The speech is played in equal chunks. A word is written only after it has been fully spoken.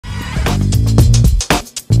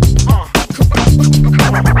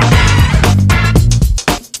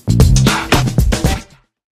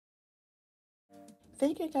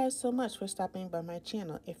Thank you guys so much for stopping by my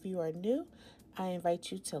channel. If you are new, I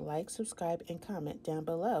invite you to like, subscribe, and comment down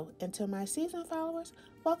below. And to my seasoned followers,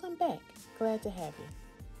 welcome back. Glad to have you.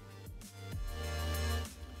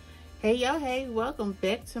 Hey y'all, hey, welcome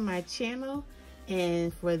back to my channel.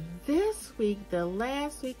 And for this week, the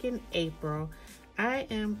last week in April, I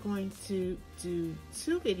am going to do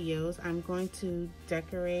 2 videos. I'm going to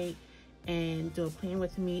decorate and do a plan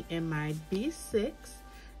with me in my B6,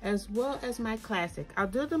 as well as my classic. I'll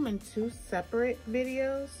do them in 2 separate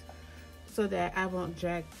videos so that I won't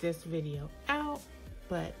drag this video out.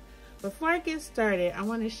 But before I get started, I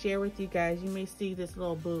want to share with you guys, you may see this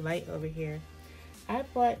little blue light over here. I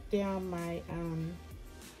brought down my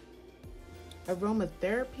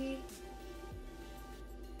aromatherapy.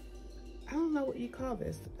 I don't know what you call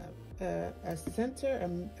this, a scent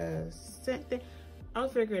thing. I'll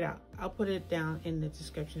figure it out. I'll put it down in the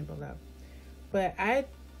description below. But I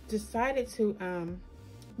decided to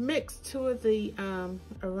mix 2 of the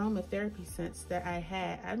aromatherapy scents that I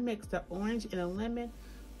had. I mixed the orange and a lemon.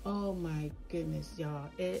 Oh my goodness, y'all.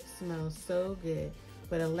 It smells so good.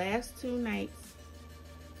 For the last 2 nights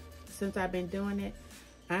since I've been doing it,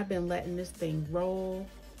 I've been letting this thing roll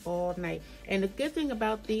all night. And the good thing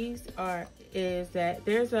about these is that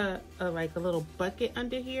there's a little bucket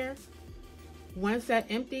under here. Once that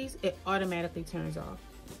empties, it automatically turns off.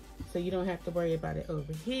 So you don't have to worry about it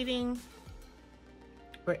overheating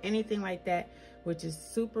or anything like that, which is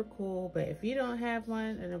super cool. But if you don't have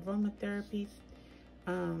one, an aromatherapy,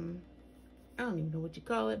 I don't even know what you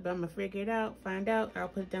call it, but I'm gonna figure it out, find out. I'll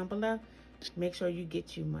put it down below. Make sure you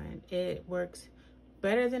get you one. It works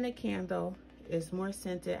better than a candle. It's more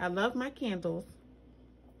scented. I love my candles.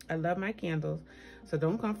 I love my candles. So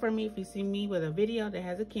don't come for me if you see me with a video that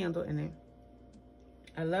has a candle in it.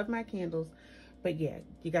 I love my candles. But yeah,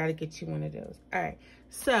 you got to get you one of those. All right.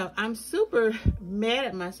 So I'm super mad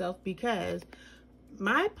at myself because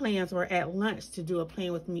my plans were at lunch to do a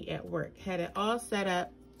plan with me at work. Had it all set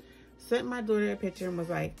up. Sent my daughter a picture and was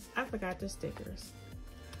like, I forgot the stickers.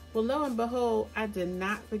 Well, lo and behold, I did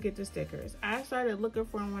not forget the stickers. I started looking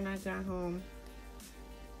for them when I got home.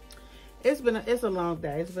 It's a long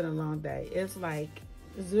day. It's been a long day. It's like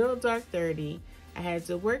 0 dark 30. I had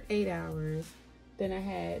to work 8 hours. Then I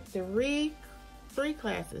had 3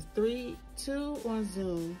 classes, 2 on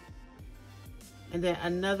Zoom, and then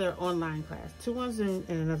another online class. 2 on Zoom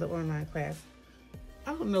and another online class.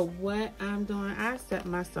 I don't know what I'm doing. I set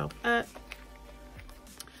myself up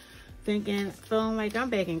feeling like I'm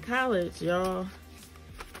back in college, y'all.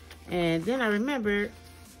 And then I remembered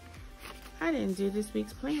I didn't do this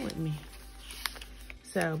week's plan with me.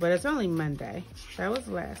 So, but it's only Monday. That was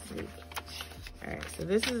last week. All right, so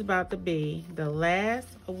this is about to be the last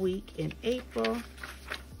week in April.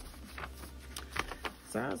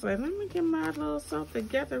 So I was like, let me get my little self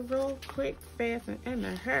together real quick, fast, and in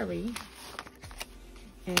a hurry.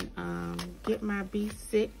 And get my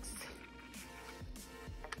B6.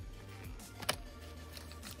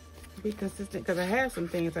 Be consistent, because I have some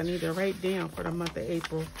things I need to write down for the month of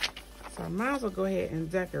April. So I might as well go ahead and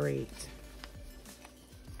decorate.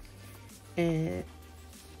 And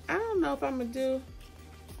I don't know if I'm gonna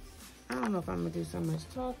do so much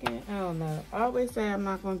talking. I don't know. I always say I'm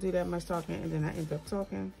not gonna do that much talking, and then I end up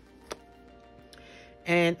talking.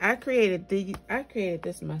 And I created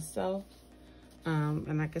this myself.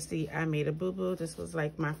 And I can see I made a boo-boo. This was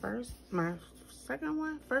like my first or second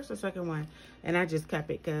one. And I just kept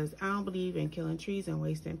it because I don't believe in killing trees and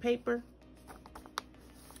wasting paper.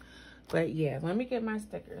 But yeah, let me get my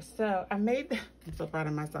stickers. So I'm so proud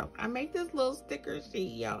of myself. I made this little sticker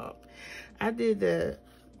sheet, y'all. I did the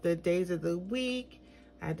days of the week.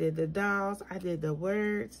 I did the dolls. I did the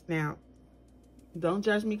words. Now, don't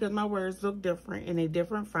judge me because my words look different and they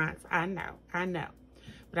different fonts. I know.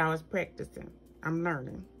 But I was practicing. I'm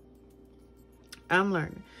learning.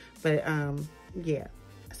 But yeah.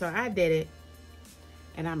 So I did it.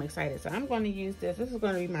 And I'm excited. So I'm going to use this. This is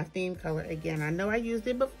going to be my theme color again. I know I used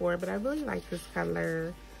it before, but I really like this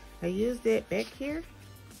color. I used it back here.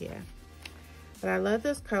 Yeah. But I love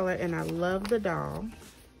this color and I love the doll.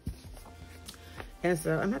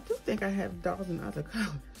 And I do think I have dolls in other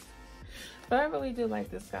colors. But I really do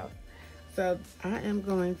like this color. So I am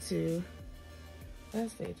going to,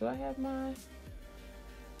 let's see, do I have mine?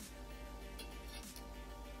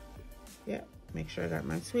 Yep. Make sure I got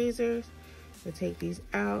my tweezers. To take these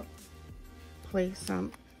out, place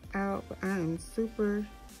some out. But I am super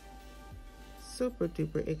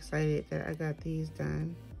duper excited that I got these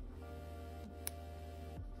done.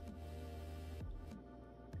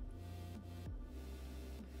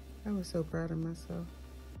 I was so proud of myself.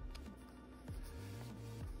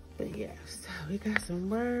 But yeah, So we got some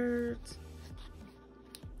words.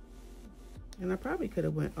 And I probably could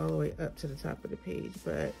have went all the way up to the top of the page,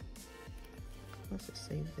 but let's just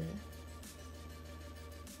save that.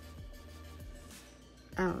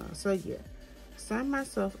 I don't know. So yeah, signed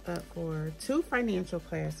myself up for 2 financial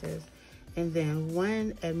classes and then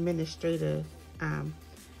 1 administrative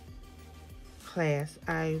class.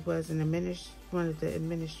 I was one of the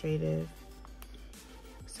administrative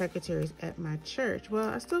secretaries at my church. Well,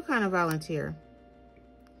 I still kind of volunteer.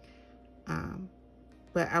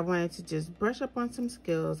 But I wanted to just brush up on some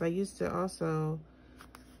skills. I used to also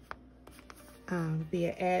be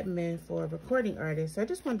an admin for a recording artist. So I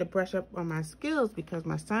just wanted to brush up on my skills because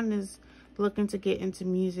my son is looking to get into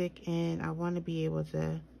music and I want to be able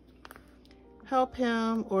to help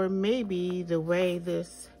him, or maybe the way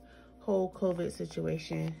this whole COVID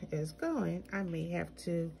situation is going, I may have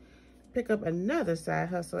to pick up another side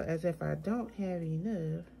hustle, as if I don't have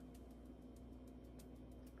enough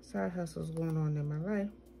side hustles going on in my life.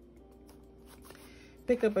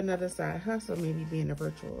 Pick up another side hustle, maybe being a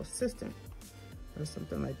virtual assistant or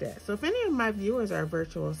something like that. So if any of my viewers are a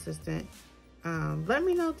virtual assistant, let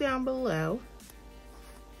me know down below,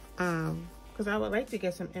 because I would like to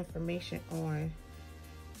get some information on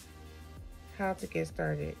how to get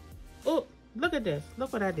started. Oh, look at this.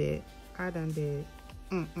 Look what I did. I done did.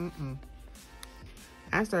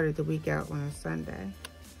 I started the week out on a Sunday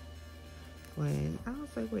when I was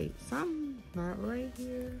like, wait, something not right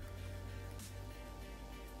here.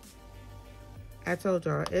 I told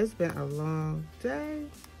y'all it's been a long day.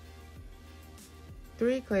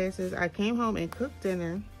 3 classes. I came home and cooked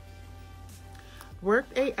dinner,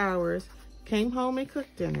 worked 8 hours, came home and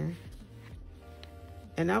cooked dinner,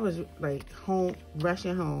 and I was like home,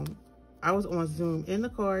 rushing home. I was on Zoom in the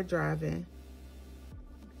car driving.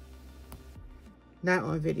 Not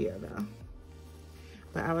on video though.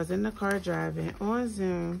 But I was in the car driving on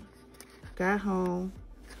Zoom, got home,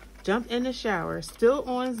 jumped in the shower, still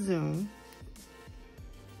on Zoom,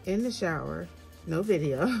 in the shower, no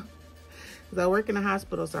video. Because I work in a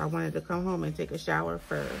hospital, so I wanted to come home and take a shower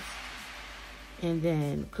first. And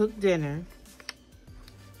then cook dinner.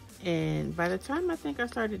 And by the time I think I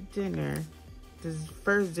started dinner, this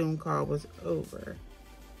first Zoom call was over.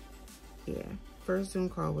 Yeah, first Zoom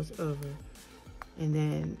call was over. And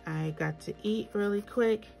then I got to eat really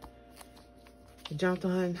quick. Jumped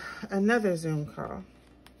on another Zoom call.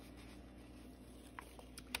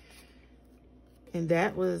 And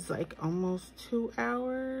that was like almost 2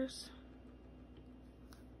 hours.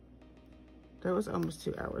 That was almost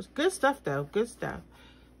 2 hours. Good stuff though, good stuff.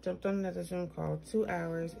 Jumped on another Zoom call, 2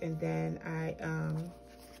 hours. And then I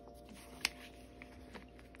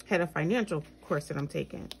had a financial course that I'm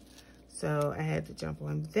taking. So I had to jump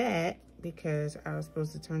on that because I was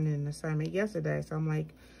supposed to turn in an assignment yesterday. So I'm like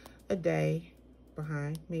a day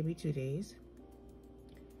behind, maybe 2 days.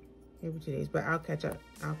 Maybe 2 days, but I'll catch up.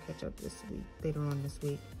 I'll catch up this week, later on this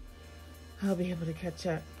week. I'll be able to catch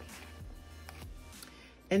up.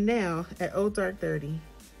 And now at Old Dark 30,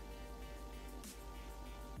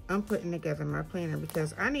 I'm putting together my planner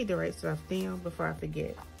because I need to write stuff down before I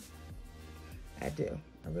forget. I do.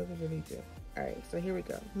 I really, really do. All right, so here we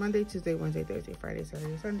go. Monday, Tuesday, Wednesday, Thursday, Friday,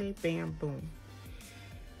 Saturday, Sunday. Bam, boom.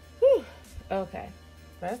 Whew. Okay,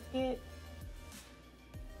 let's get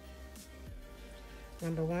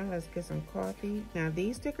number 1. Let's get some coffee. Now,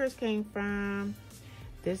 these stickers came from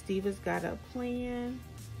This Diva's Got a Plan.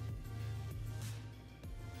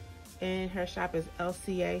 And her shop is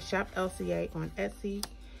LCA. Shop LCA on Etsy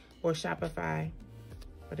or Shopify.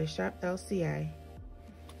 But it's Shop LCA.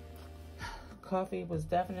 Coffee was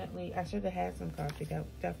definitely, I should have had some coffee. That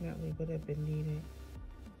definitely would have been needed.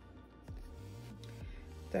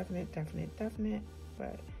 Definite.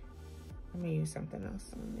 But I'm gonna use something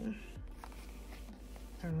else on there.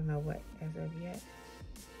 I don't know what as of yet.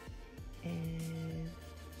 And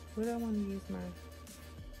what do I want to use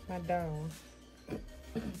my doll? Let's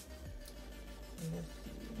see. Let's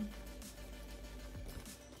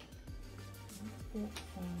get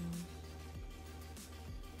some.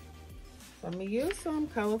 So I'm gonna use some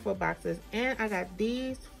colorful boxes, and I got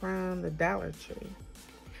these from the Dollar Tree.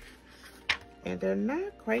 And they're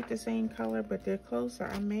not quite the same color, but they're close, so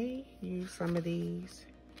I may use some of these.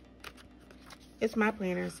 It's my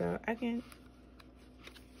planner, so I can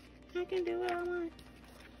do what I want.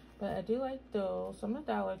 But I do like those from the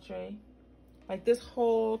Dollar Tree. Like this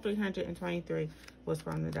whole 323 was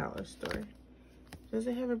from the dollar store. Does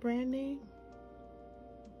it have a brand name?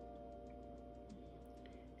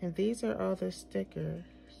 And these are all the stickers.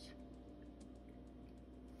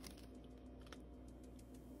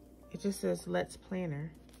 It just says Let's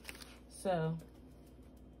Planner. So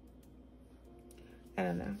I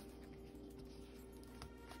don't know.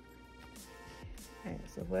 All right,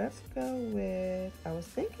 so let's go with, I was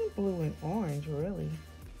thinking blue and orange, really.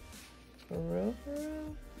 For real, for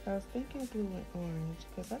real? I was thinking blue and orange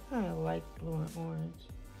because I kind of like blue and orange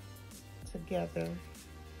together.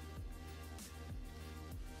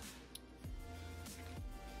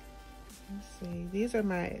 Let's see. These are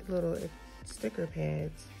my little sticker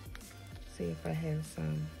pads. Let's see if I have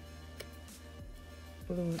some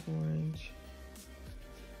blue and orange.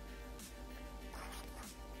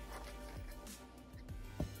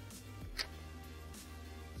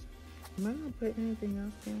 Am I gonna put anything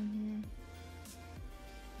else down here?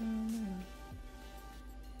 I don't know.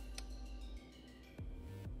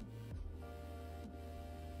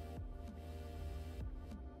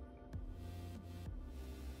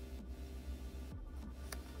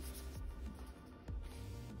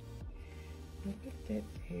 I'll put that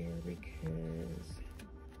there because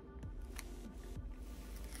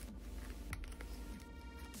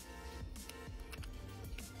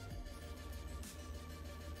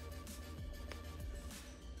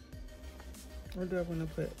or do I want to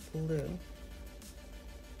put blue? Do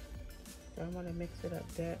I want to mix it up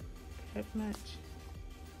that much?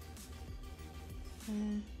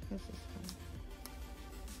 This is fine.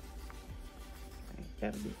 Alright,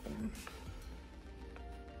 that'll be fine.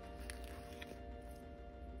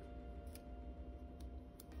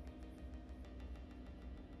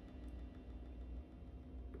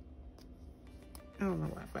 I don't know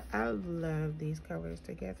why, but I love these colors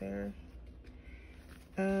together.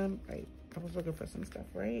 Right, I was looking for some stuff,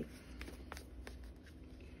 right?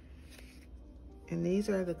 And these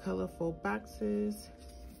are the colorful boxes.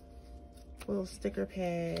 Little sticker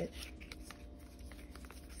pad.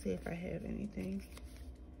 See if I have anything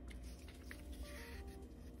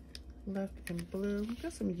left in blue.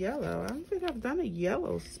 Got some yellow. I don't think I've done a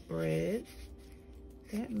yellow spread.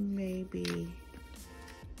 That may be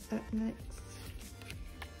up next.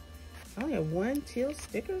 I only have one teal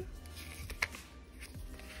sticker.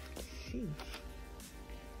 Sheesh.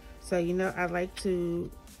 So, you know, I like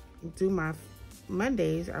to do my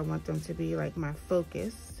Mondays. I want them to be like my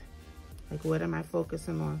focus. Like, what am I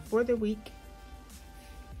focusing on for the week?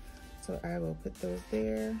 So I will put those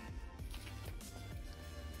there.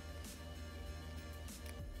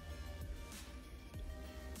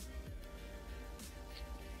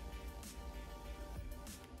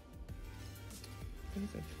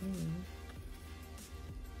 These are green.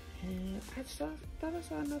 And I thought I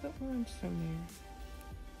saw another orange somewhere.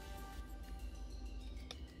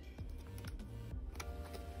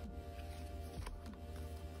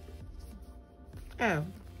 Oh.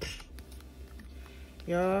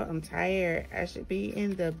 Y'all, I'm tired. I should be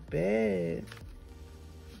in the bed.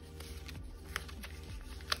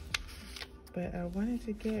 But I wanted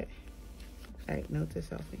to get... Alright, note to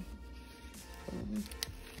selfie.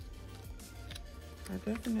 I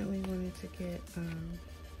definitely wanted to get some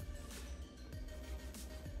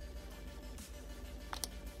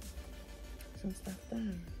stuff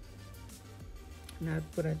done. Now,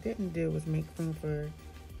 what I didn't do was make room for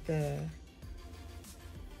the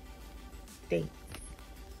dates.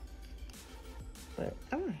 But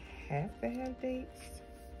I don't have to have dates.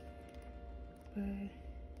 But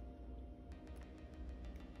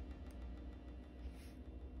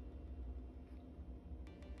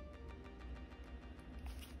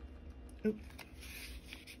oops.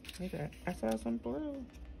 Okay, I saw some blue.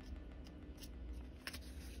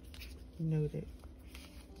 Noted.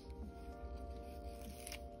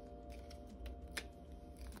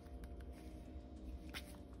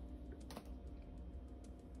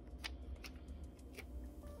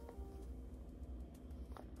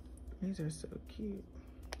 These are so cute.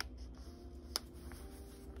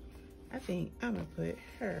 I think I'm gonna put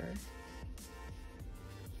her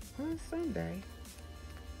on Sunday.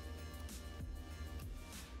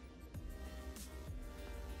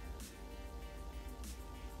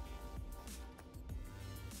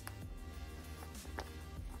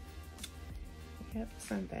 Yep,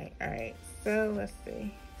 Sunday. All right, so let's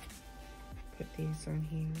see. Put these on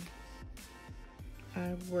here.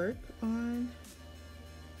 I work on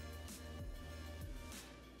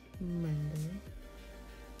Monday.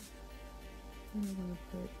 What do I want to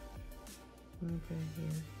put? I'm going to put it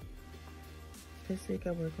here. This week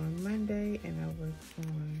I work on Monday and I work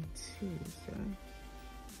on Tuesday.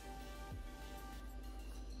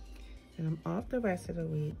 And I'm off the rest of the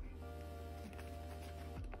week.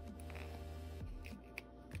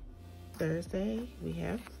 Thursday, we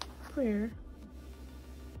have prayer.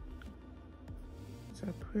 It's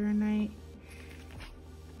our prayer night.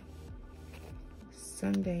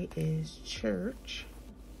 Sunday is church.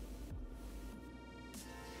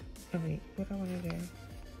 Oh wait, what I want to do?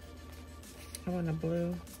 I want a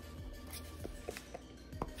blue.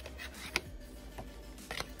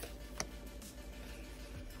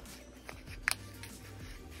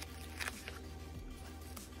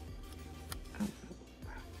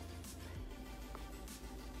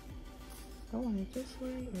 I want it this way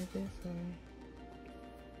or this way?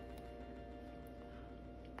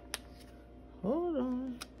 Hold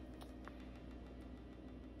on.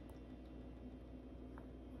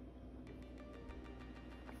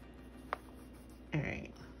 All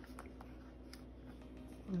right.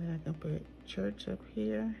 And then I can put church up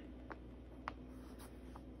here.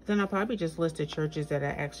 Then I'll probably just list the churches that I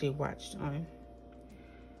actually watched on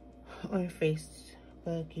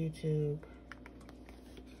Facebook, YouTube.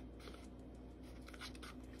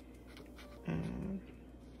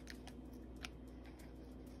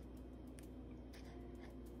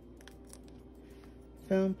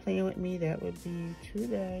 Film Playing With Me, that would be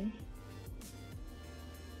today.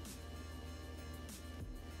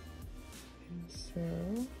 And so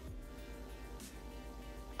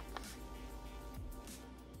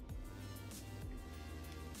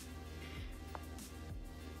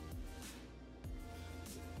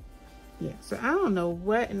yeah, so I don't know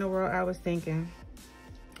what in the world I was thinking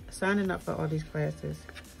signing up for all these classes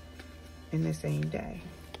in the same day.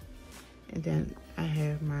 And then I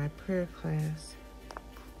have my prayer class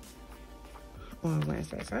on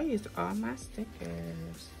Wednesday. So I used all my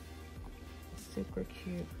stickers. Super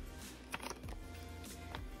cute.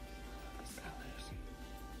 These colors.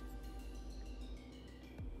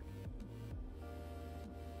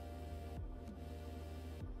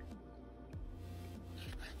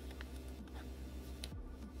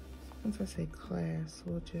 Once I say class,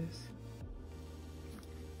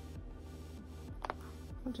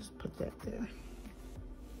 I'll just put that there.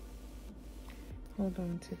 Hold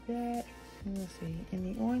on to that. And let's see,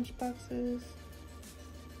 any orange boxes?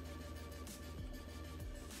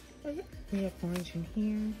 Oh yeah, we have orange in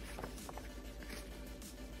here.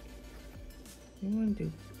 You want to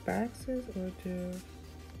do boxes or do?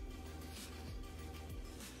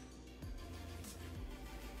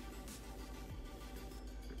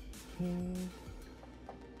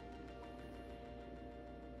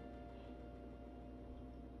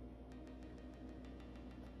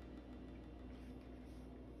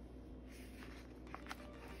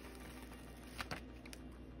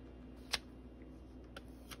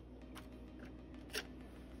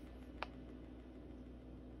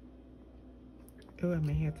 Oh, I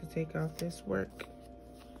may have to take off this work.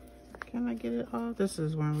 Can I get it off? This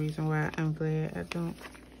is one reason why I'm glad I don't.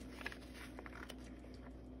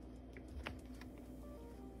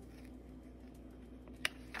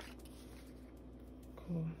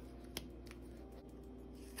 Cool.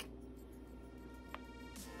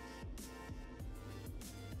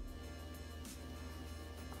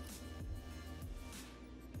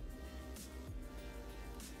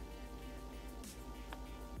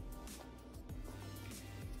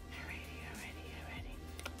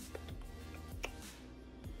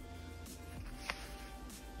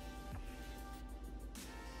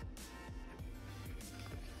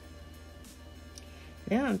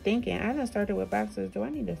 Now I'm thinking, I done started with boxes. Do I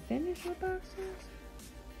need to finish with boxes?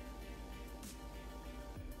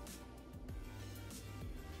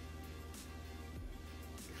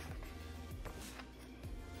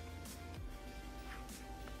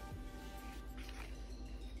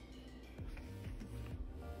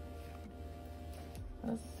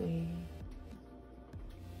 Let's see.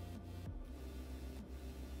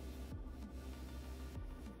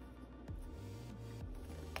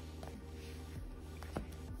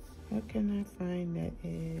 What can I find that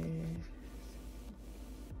is?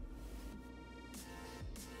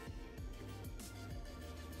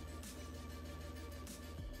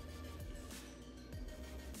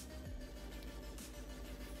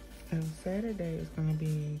 Oh, Saturday is gonna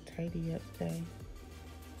be tidy up day.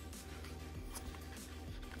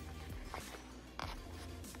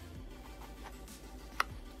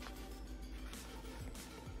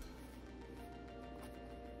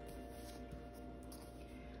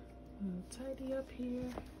 Tidy up here.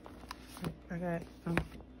 I got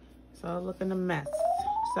it's all looking a mess.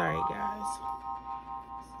 Sorry guys.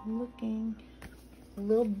 It's looking a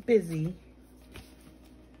little busy.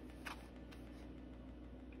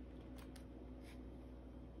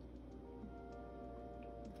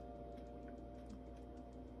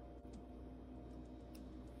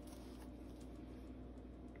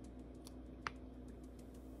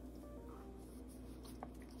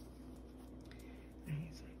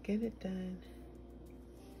 Get it done.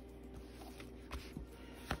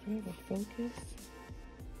 Do I have a focus?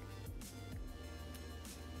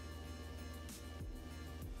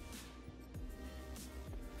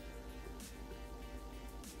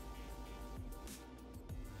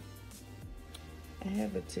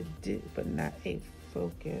 have a to do, but not a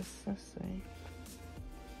focus. Let's see.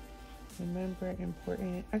 Remember,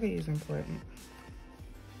 important. I could use important.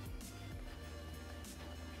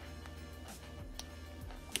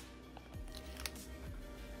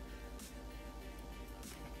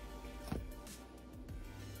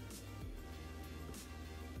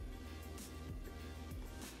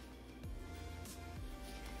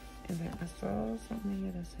 And then I saw something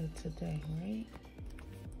here that said today, right?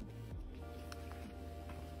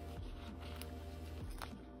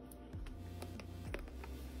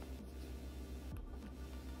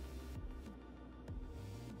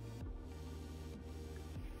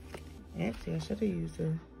 Actually, I should have used a...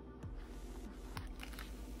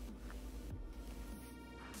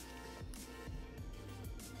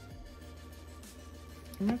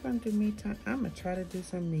 I'm not going to do me time. I'm going to try to do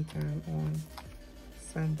some me time on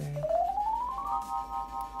Sunday.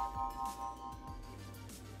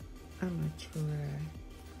 I'm going to try.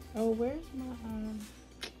 Oh, where's my, I know.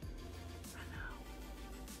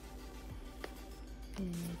 I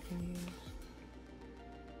can use.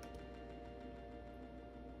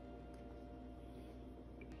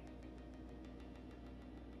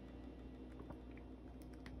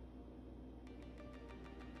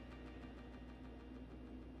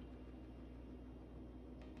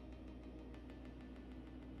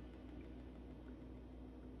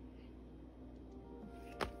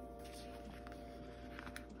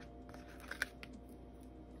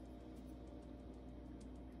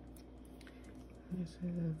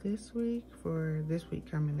 This week for this week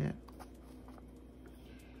coming up.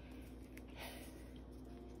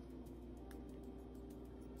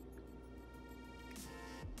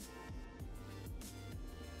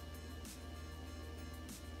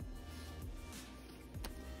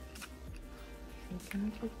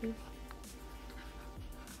 Can I take this?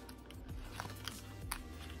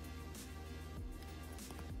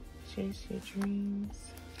 Chase your dreams.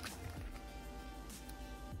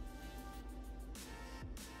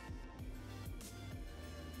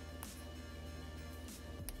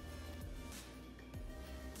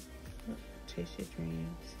 Chase your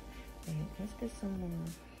dreams. Hey, let's get some more.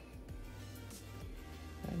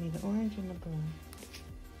 I need the orange and the blue.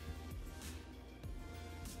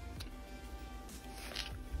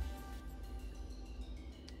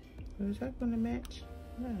 Is that going to match?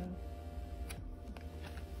 No.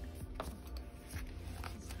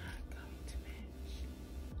 It's not going to match.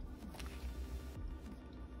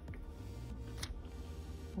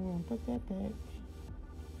 I'm going to put that back.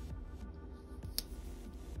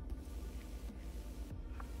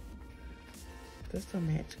 This will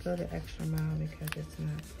match. Go the extra mile because it's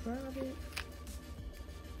not crowded.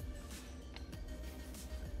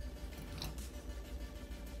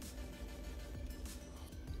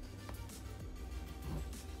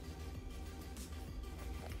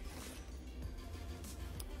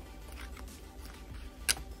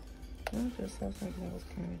 I just saw something that was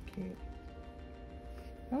kind of cute.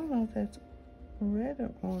 I don't know if that's red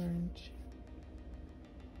or orange.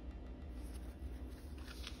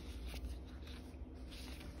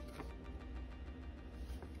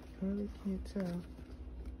 I really can't tell.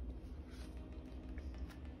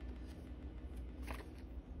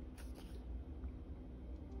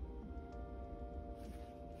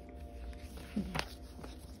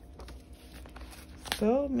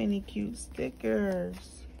 So many cute stickers.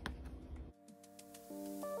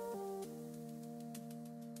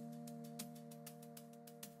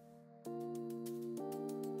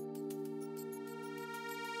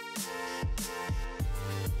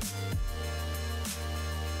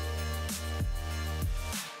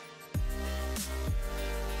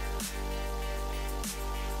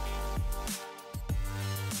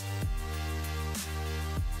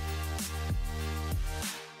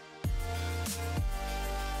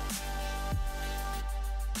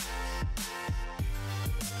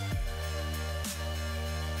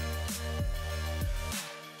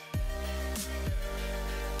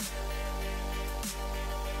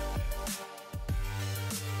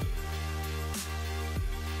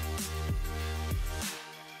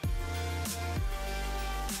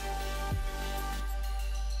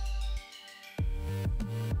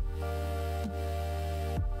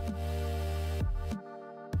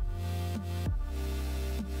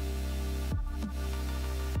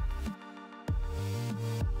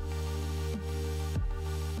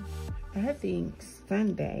 I think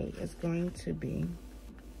Sunday is going to be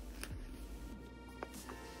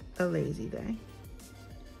a lazy day.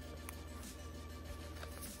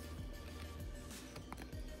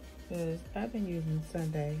 Because I've been using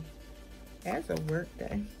Sunday as a work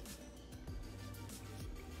day.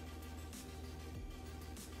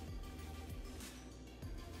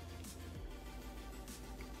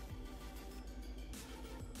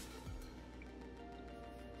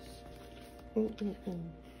 Ooh, ooh, ooh.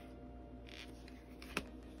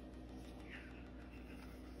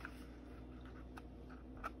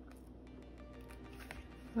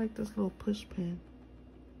 I like this little push pin.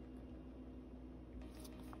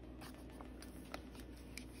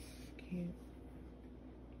 Cute.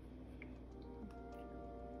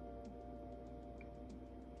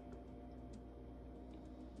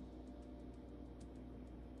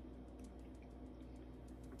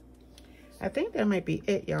 I think that might be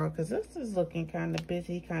it, y'all, because this is looking kind of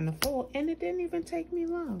busy, kind of full, and it didn't even take me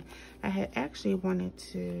long. I had actually wanted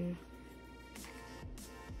to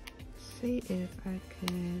see if I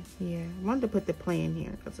can, yeah, I wanted to put the plan here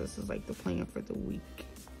because this is like the plan for the week.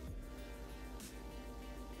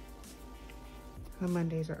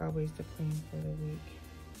 Mondays are always the plan for the week.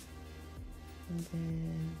 And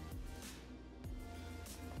then,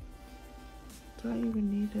 do I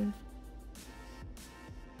even need a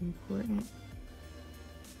important?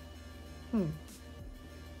 I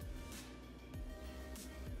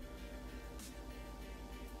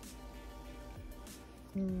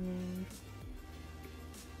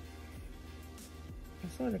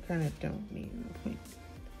sort of kind of don't need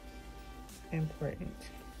important.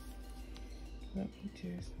 Let me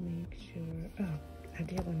just make sure. Oh, I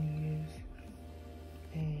did want to use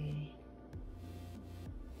a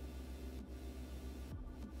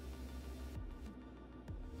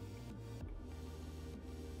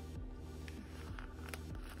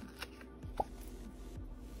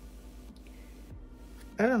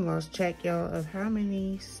I done lost track, y'all, of how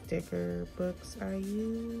many sticker books I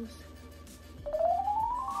used.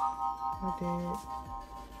 I did.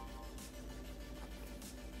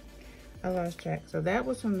 I lost track. So that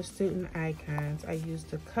was from the student icons. I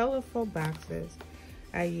used the colorful boxes.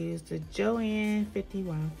 I used the Joanne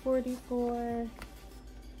 5144.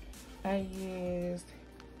 I used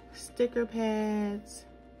sticker pads.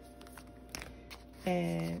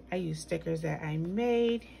 And I used stickers that I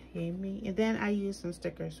made. And then I used some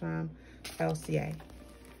stickers from LCA.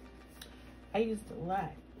 I used a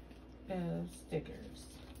lot of stickers.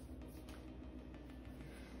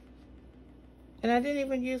 And I didn't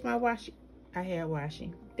even use my washi. I had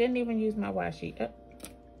washi. Didn't even use my washi.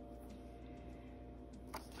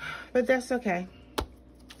 But that's okay.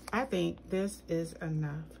 I think this is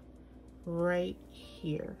enough right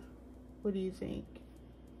here. What do you think?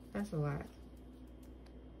 That's a lot.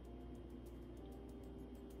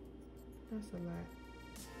 That's a lot.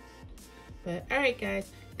 But all right, guys,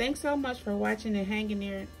 thanks so much for watching and hanging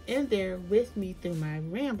in there with me through my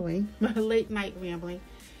rambling, my late night rambling.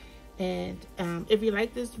 And if you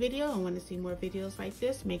like this video and want to see more videos like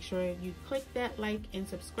this, make sure you click that like and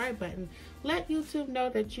subscribe button. Let YouTube know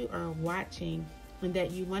that you are watching and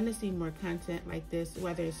that you want to see more content like this,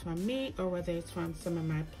 whether it's from me or whether it's from some of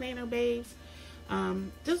my planner babes.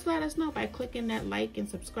 Just let us know by clicking that like and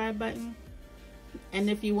subscribe button. And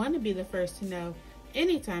if you want to be the first to know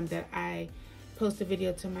anytime that I post a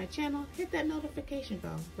video to my channel, hit that notification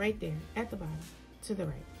bell right there at the bottom to the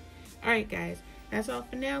right. All right, guys, that's all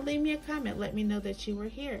for now. Leave me a comment. Let me know that you were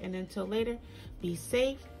here. And until later, be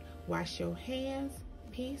safe, wash your hands,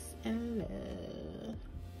 peace, and love.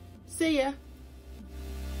 See ya.